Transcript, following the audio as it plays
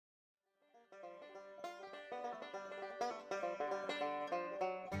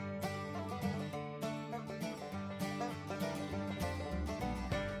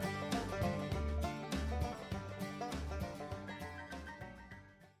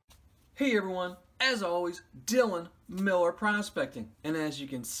Hey everyone, as always, Dylan Miller Prospecting. And as you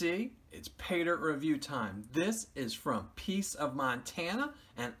can see, it's Paydirt review time. This is from Peace of Montana,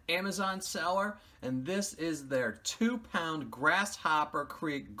 an Amazon seller, and this is their 2-pound Grasshopper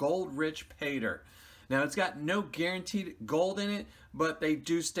Creek Gold Rich Paydirt. Now it's got no guaranteed gold in it, but they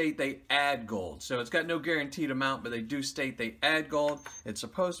do state they add gold. So it's got no guaranteed amount, but they do state they add gold. It's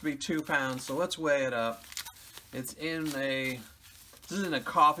supposed to be 2 pounds, so let's weigh it up. It's in a... This isn't a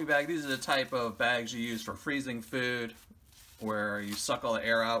coffee bag. These are the type of bags you use for freezing food, where you suck all the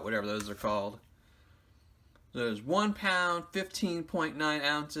air out, whatever those are called. So there's 1 pound, 15.9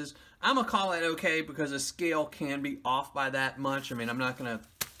 ounces. I'm going to call it okay because the scale can be off by that much. I mean, I'm not going to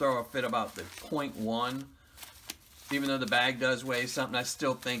throw a fit about the 0.1. Even though the bag does weigh something, I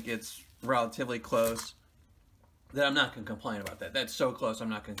still think it's relatively close. That I'm not going to complain about that. That's so close, I'm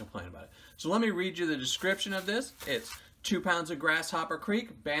not going to complain about it. So let me read you the description of this. It's 2 pounds of Grasshopper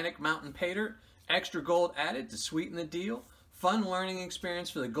Creek, Bannock Mountain Paydirt, extra gold added to sweeten the deal, fun learning experience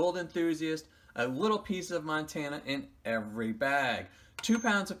for the gold enthusiast, a little piece of Montana in every bag. 2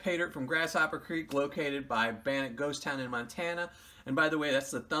 pounds of Paydirt from Grasshopper Creek, located by Bannock Ghost Town in Montana. And by the way, that's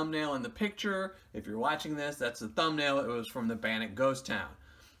the thumbnail in the picture. If you're watching this, that's the thumbnail. It was from the Bannock Ghost Town.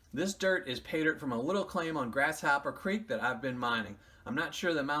 This dirt is Paydirt from a little claim on Grasshopper Creek that I've been mining. I'm not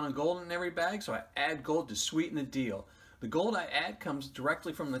sure the amount of gold in every bag, so I add gold to sweeten the deal. The gold I add comes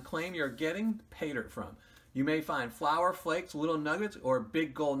directly from the claim you're getting Paydirt from. You may find flour, flakes, little nuggets, or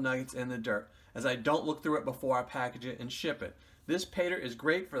big gold nuggets in the dirt, as I don't look through it before I package it and ship it. This Paydirt is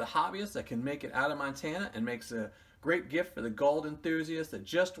great for the hobbyist that can make it out of Montana and makes a great gift for the gold enthusiast that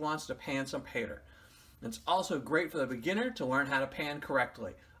just wants to pan some Paydirt. It's also great for the beginner to learn how to pan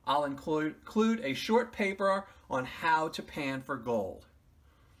correctly. I'll include a short paper on how to pan for gold.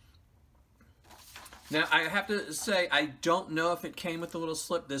 Now, I have to say, I don't know if it came with a little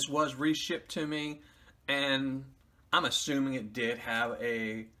slip. This was reshipped to me, and I'm assuming it did have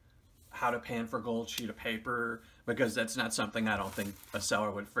a how to pan for gold sheet of paper, because that's not something I don't think a seller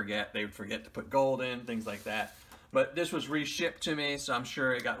would forget. They would forget to put gold in, things like that. But this was reshipped to me, so I'm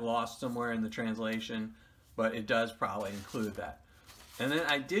sure it got lost somewhere in the translation, but it does probably include that. And then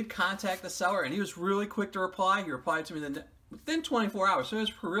I did contact the seller, and he was really quick to reply. He replied to me within 24 hours, so it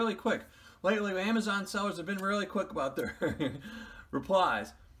was really quick. Lately, Amazon sellers have been really quick about their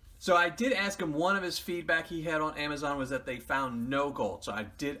replies. So I did ask him, one of his feedback he had on Amazon was that they found no gold. So I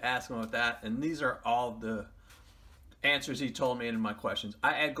did ask him about that, and these are all the answers he told me in my questions.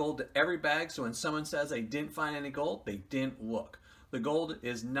 I add gold to every bag, so when someone says they didn't find any gold, they didn't look. The gold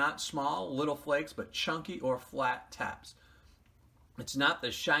is not small, little flakes, but chunky or flat taps. It's not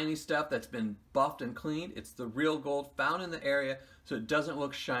the shiny stuff that's been buffed and cleaned. It's the real gold found in the area, so it doesn't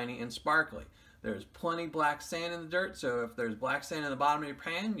look shiny and sparkly. There's plenty black sand in the dirt, so if there's black sand in the bottom of your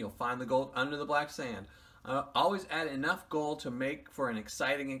pan, you'll find the gold under the black sand. Always add enough gold to make for an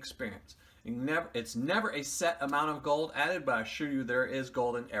exciting experience. It's never a set amount of gold added, but I assure you there is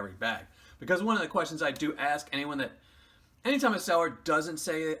gold in every bag. Because one of the questions I do ask anytime a seller doesn't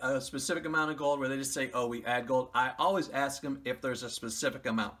say a specific amount of gold, where they just say, oh, we add gold, I always ask them if there's a specific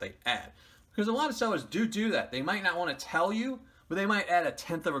amount they add. Because a lot of sellers do that. They might not want to tell you, but they might add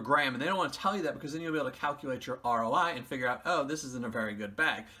 1/10 of a gram, and they don't want to tell you that because then you'll be able to calculate your ROI and figure out, oh, this isn't a very good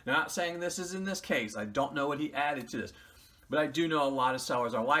bag. Now, I'm not saying this is in this case. I don't know what he added to this. But I do know a lot of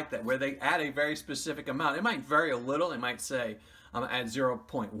sellers are like that, where they add a very specific amount. It might vary a little. They might say, I'm going to add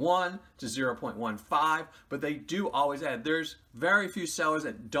 0.1 to 0.15, but they do always add. There's very few sellers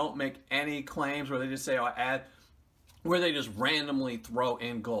that don't make any claims where they just say, oh, I add, where they just randomly throw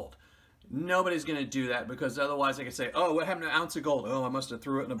in gold. Nobody's going to do that, because otherwise they could say, oh, what happened to an ounce of gold? Oh, I must have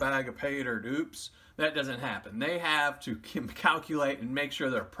threw it in a bag of Paydirt. Oops. That doesn't happen. They have to calculate and make sure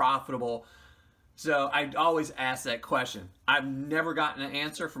they're profitable. So I always ask that question. I've never gotten an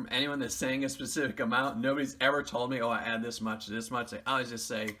answer from anyone that's saying a specific amount. Nobody's ever told me, oh, I add this much, this much. They always just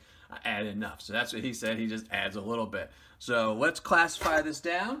say, I add enough. So that's what he said. He just adds a little bit. So let's classify this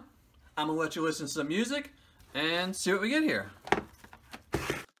down. I'm going to let you listen to some music and see what we get here.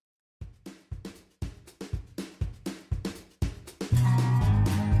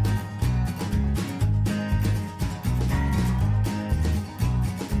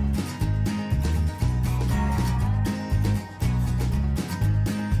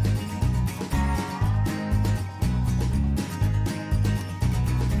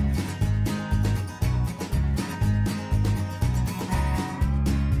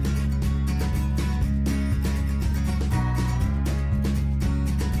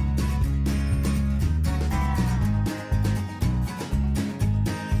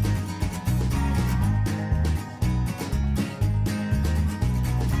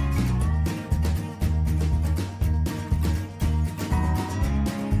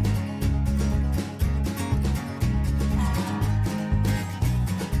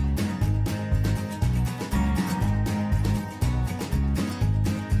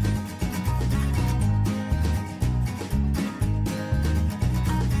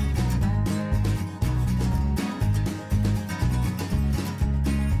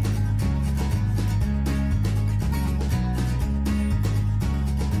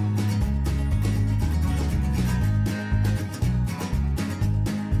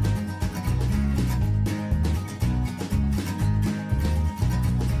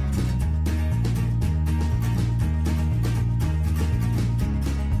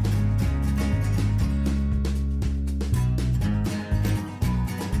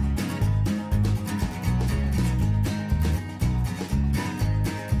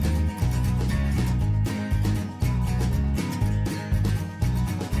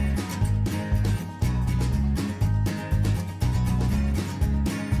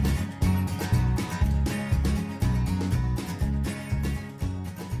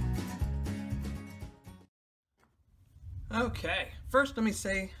 Okay, first let me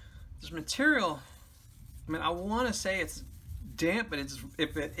say this material, I mean, I want to say it's damp, but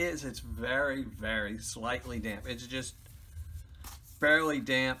if it is, it's very, very slightly damp. It's just fairly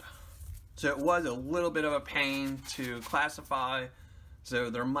damp. So it was a little bit of a pain to classify.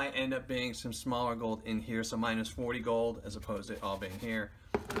 So there might end up being some smaller gold in here, so minus 40 gold as opposed to it all being here.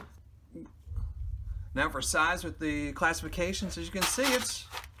 Now for size with the classifications, as you can see, it's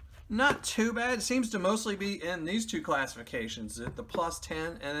not too bad. It seems to mostly be in these two classifications, the plus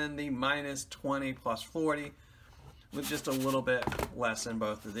 10 and then the minus 20 plus 40, with just a little bit less in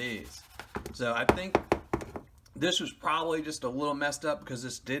both of these. So I think this was probably just a little messed up because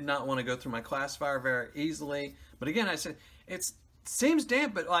this did not want to go through my classifier very easily. But again, I said it seems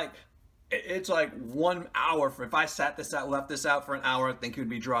damp, but like it's like 1 hour. If I sat this out, left this out for an hour, I think it would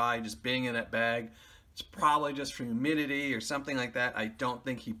be dry just being in that bag. It's probably just from humidity or something like that. I don't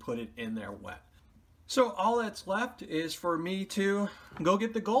think he put it in there wet. So all that's left is for me to go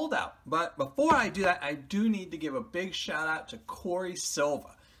get the gold out. But before I do that, I do need to give a big shout out to Corey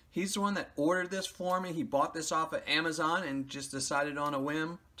Silva. He's the one that ordered this for me. He bought this off of Amazon and just decided on a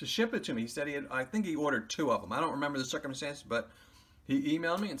whim to ship it to me. He said I think he ordered 2 of them. I don't remember the circumstances, but he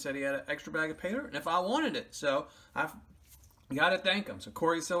emailed me and said he had an extra bag of Paydirt and if I wanted it. So I've got to thank him. So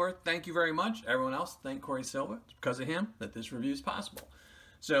Corey Silva, thank you very much. Everyone else, thank Corey Silva. It's because of him that this review is possible.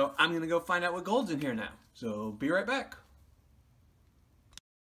 So I'm going to go find out what gold's in here now. So be right back.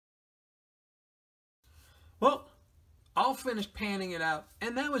 Well, I'll finish panning it out,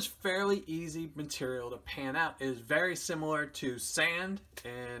 and that was fairly easy material to pan out. It is very similar to sand,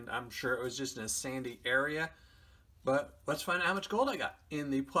 and I'm sure it was just in a sandy area. But let's find out how much gold I got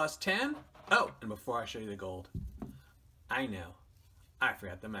in the plus 10. Oh, and before I show you the gold, I know, I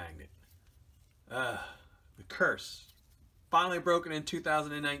forgot the magnet. The curse. Finally broken in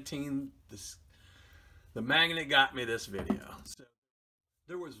 2019. The magnet got me this video. So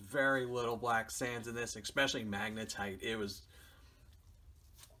there was very little black sands in this, especially magnetite. It was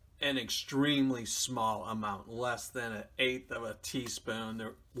an extremely small amount, less than 1/8 of a teaspoon.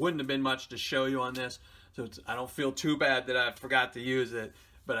 There wouldn't have been much to show you on this, so I don't feel too bad that I forgot to use it,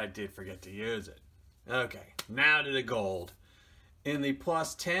 but I did forget to use it. Okay, now to the gold. In the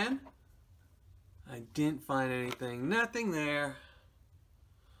plus 10, I didn't find anything. Nothing there.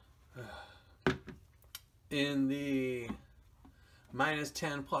 In the minus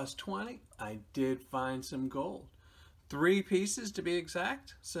 10 plus 20, I did find some gold. 3 pieces to be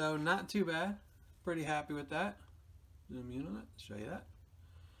exact, so not too bad. Pretty happy with that. Zoom in on it, show you that.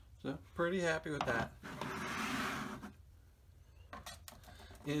 So pretty happy with that.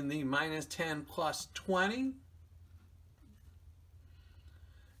 In the minus 10 plus 20,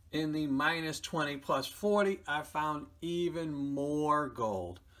 in the minus 20 plus 40, I found even more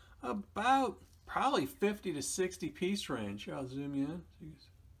gold. About probably 50 to 60 piece range. Here, I'll zoom you in.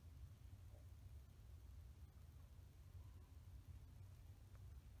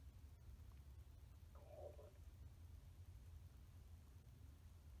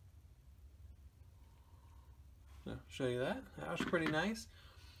 So, show you that. That was pretty nice.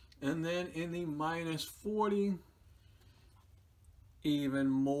 And then in the minus 40, even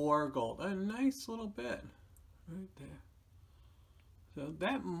more gold. A nice little bit right there. So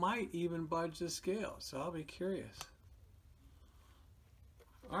that might even budge the scale. So I'll be curious.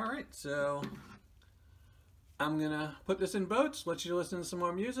 All right, so I'm gonna put this in boats, let you listen to some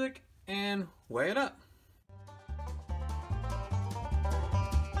more music, and weigh it up.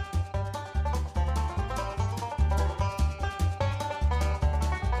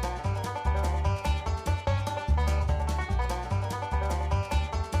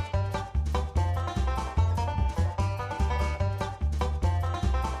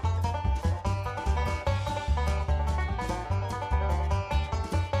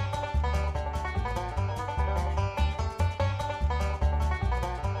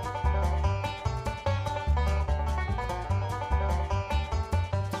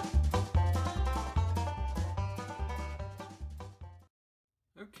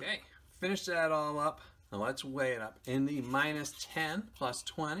 Okay, finish that all up. Now let's weigh it up. In the minus 10 plus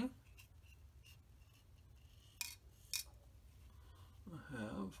 20, I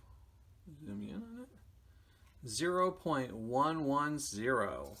have, zoom in on it,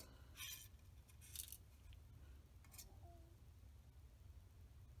 0.110.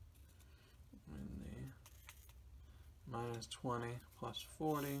 In the minus 20 plus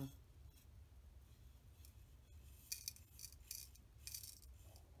 40,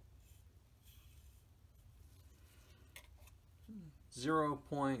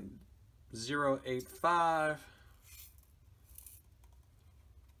 0.085,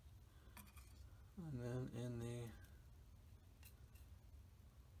 and then in the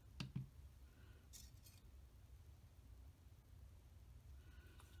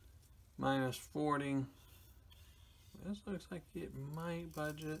minus 40. This looks like it might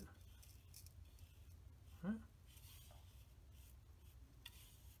budget. Huh?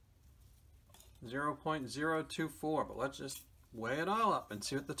 0.024, but let's just weigh it all up and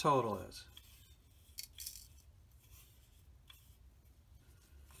see what the total is.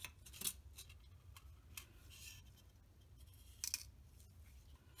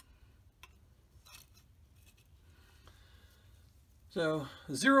 So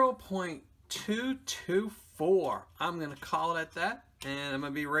 0.224. I'm going to call it at that, and I'm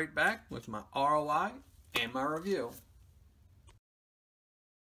going to be right back with my ROI and my review.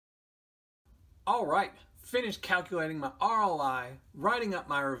 All right, finished calculating my ROI, writing up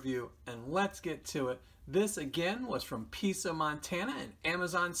my review, and let's get to it. This again was from Pisa, Montana, an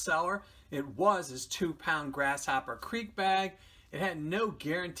Amazon seller. It was his 2-pound Grasshopper Creek bag. It had no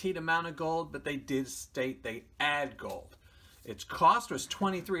guaranteed amount of gold, but they did state they add gold. Its cost was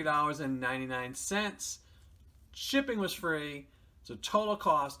 $23.99. Shipping was free, so total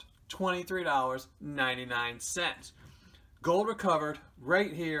cost $23.99. Gold recovered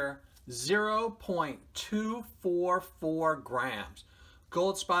right here, 0.244 grams.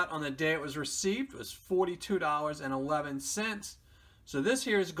 Gold spot on the day it was received was $42.11. So this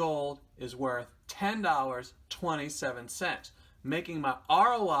here's gold is worth $10.27, making my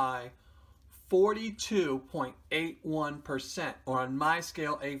ROI 42.81%, or on my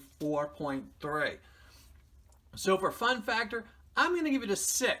scale, a 4.3. So for fun factor, I'm going to give it a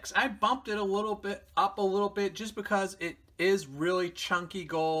 6. I bumped it a little bit up a little bit just because it is really chunky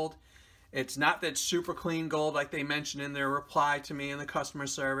gold. It's not that super clean gold like they mentioned in their reply to me in the customer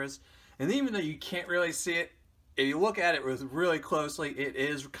service. And even though you can't really see it, if you look at it really closely, it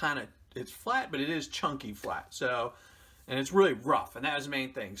is it's flat, but it is chunky flat. So, and it's really rough, and that was the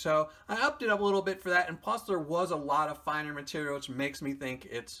main thing. So I upped it up a little bit for that, and plus there was a lot of finer material, which makes me think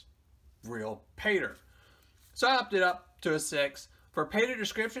it's real Paydirt. So I upped it up to a 6. For Paydirt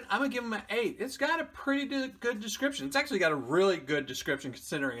description, I'm going to give them an 8. It's got a pretty good description. It's actually got a really good description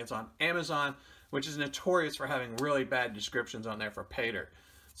considering it's on Amazon, which is notorious for having really bad descriptions on there for Paydirt.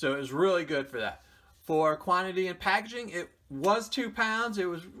 So it was really good for that. For quantity and packaging, it was 2 pounds. It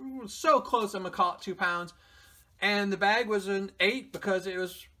was so close, I'm going to call it 2 pounds. And the bag was an 8 because it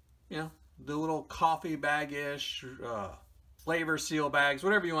was, you know, the little coffee bag-ish, flavor seal bags,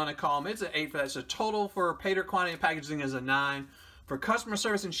 whatever you want to call them. It's an 8 for that. So total for Paydirt quantity and packaging is a 9. For customer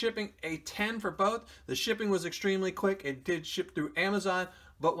service and shipping, a 10 for both. The shipping was extremely quick. It did ship through Amazon,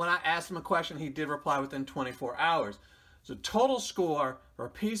 but when I asked him a question, he did reply within 24 hours. So total score for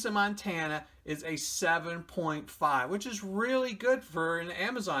Pisa, Montana is a 7.5, which is really good for an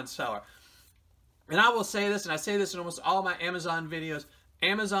Amazon seller. And I will say this, and I say this in almost all my Amazon videos,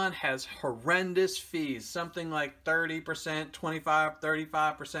 Amazon has horrendous fees, something like 30%, 25,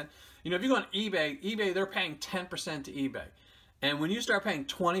 35%. You know, if you go on eBay, they're paying 10% to eBay. And when you start paying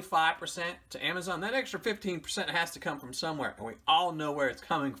 25% to Amazon, that extra 15% has to come from somewhere, and we all know where it's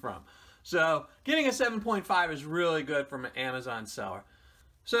coming from. So getting a 7.5 is really good from an Amazon seller.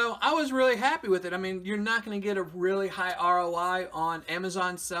 So I was really happy with it. I mean, you're not going to get a really high ROI on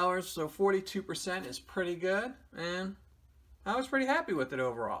Amazon sellers, so 42% is pretty good, and I was pretty happy with it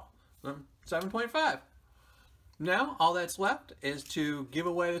overall. 7.5. Now, all that's left is to give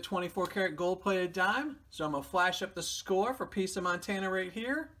away the 24 karat gold-plated dime. So I'm going to flash up the score for Pisa, Montana right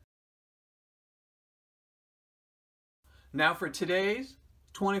here. Now for today's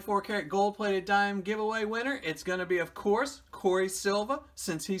 24 karat gold-plated dime giveaway winner, it's going to be, of course, Corey Silva.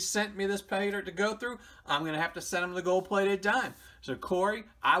 Since he sent me this Paydirt to go through, I'm going to have to send him the gold-plated dime. So Corey,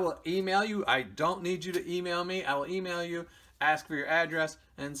 I will email you. I don't need you to email me. I will email you, ask for your address,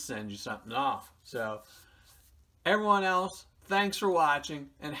 and send you something off. So everyone else, thanks for watching,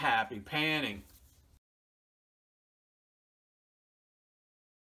 and happy panning.